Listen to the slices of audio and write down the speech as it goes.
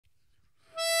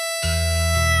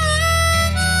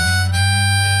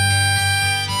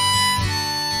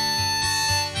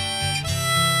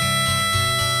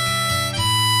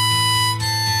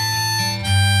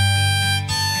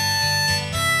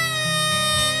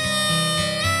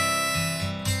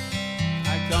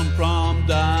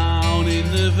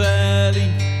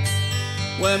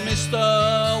Well, mister,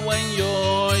 when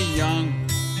you're young,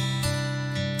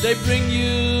 they bring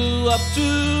you up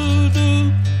to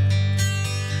do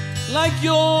like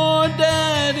your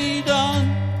daddy done.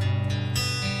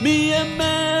 Me and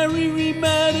Mary, we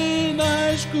met in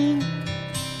high school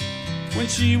when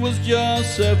she was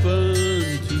just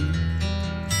 17.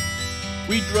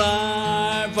 We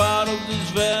drive out of this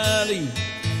valley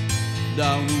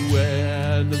down to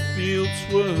where the fields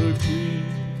were green.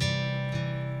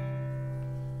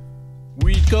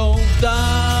 We go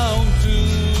down to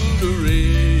the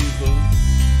river,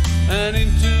 and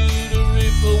into the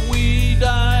river we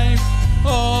dive.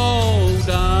 Oh,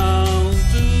 down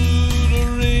to the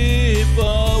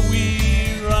river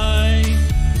we ride.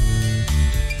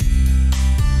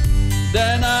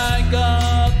 Then I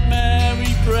got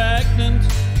Mary pregnant,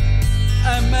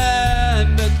 and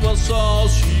man, that was all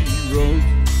she wrote.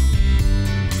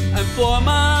 And for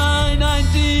my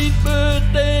 19th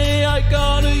birthday I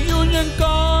got a union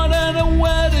card and a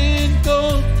wedding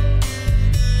coat.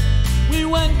 We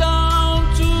went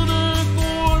down to the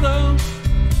courthouse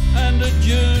and the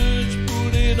judge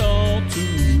put it all to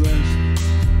rest.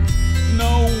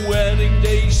 No wedding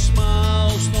day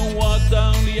smiles, no walk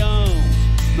down the aisle,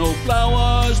 no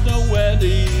flowers, no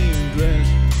wedding dress.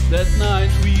 That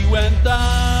night we went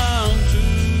down to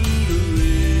the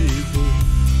river,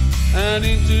 and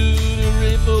into the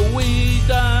river we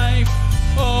dive.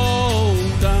 Oh,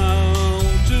 down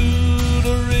to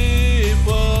the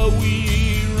river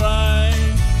we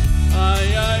ride.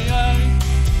 Aye, aye, aye.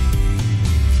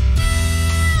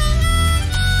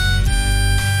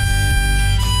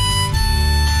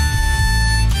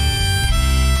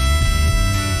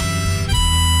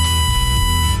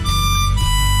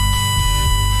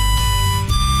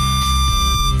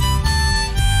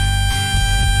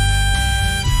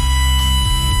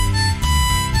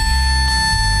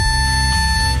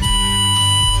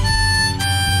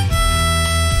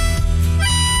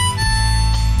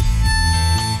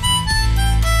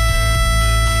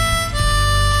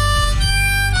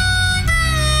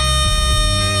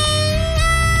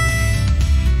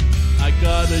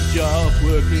 Job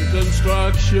working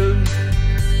construction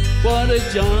for the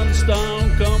Johnstown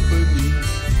company,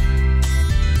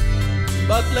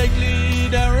 but lately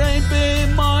there ain't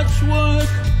been much work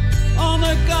on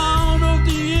account of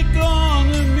the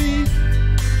economy.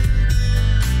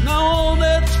 Now all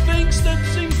that things that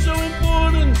seem so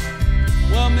important,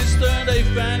 well, mister, they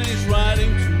vanish right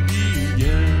into the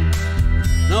air.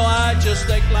 Now I just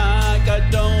act like I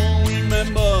don't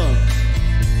remember,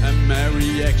 and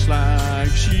Mary acts like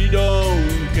she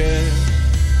don't care.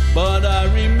 But I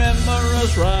remember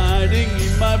us riding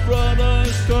in my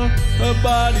brother's car, her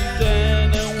body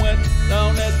tan and wet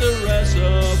down at the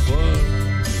reservoir.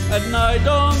 At night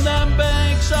on them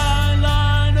banks I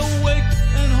lie awake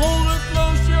and hold her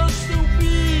close just to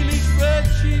feel each breath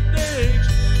she takes.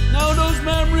 Now those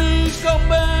memories come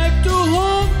back to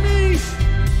haunt me.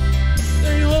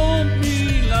 They haunt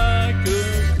me like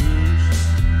a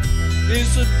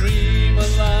is a dream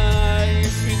alive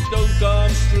if it don't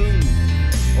come true?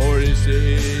 Or is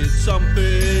it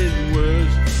something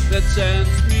worse that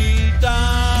sends me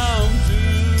down to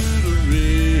the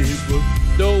river?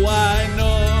 Though I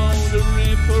know the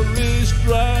river is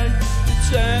dry, it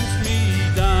sends me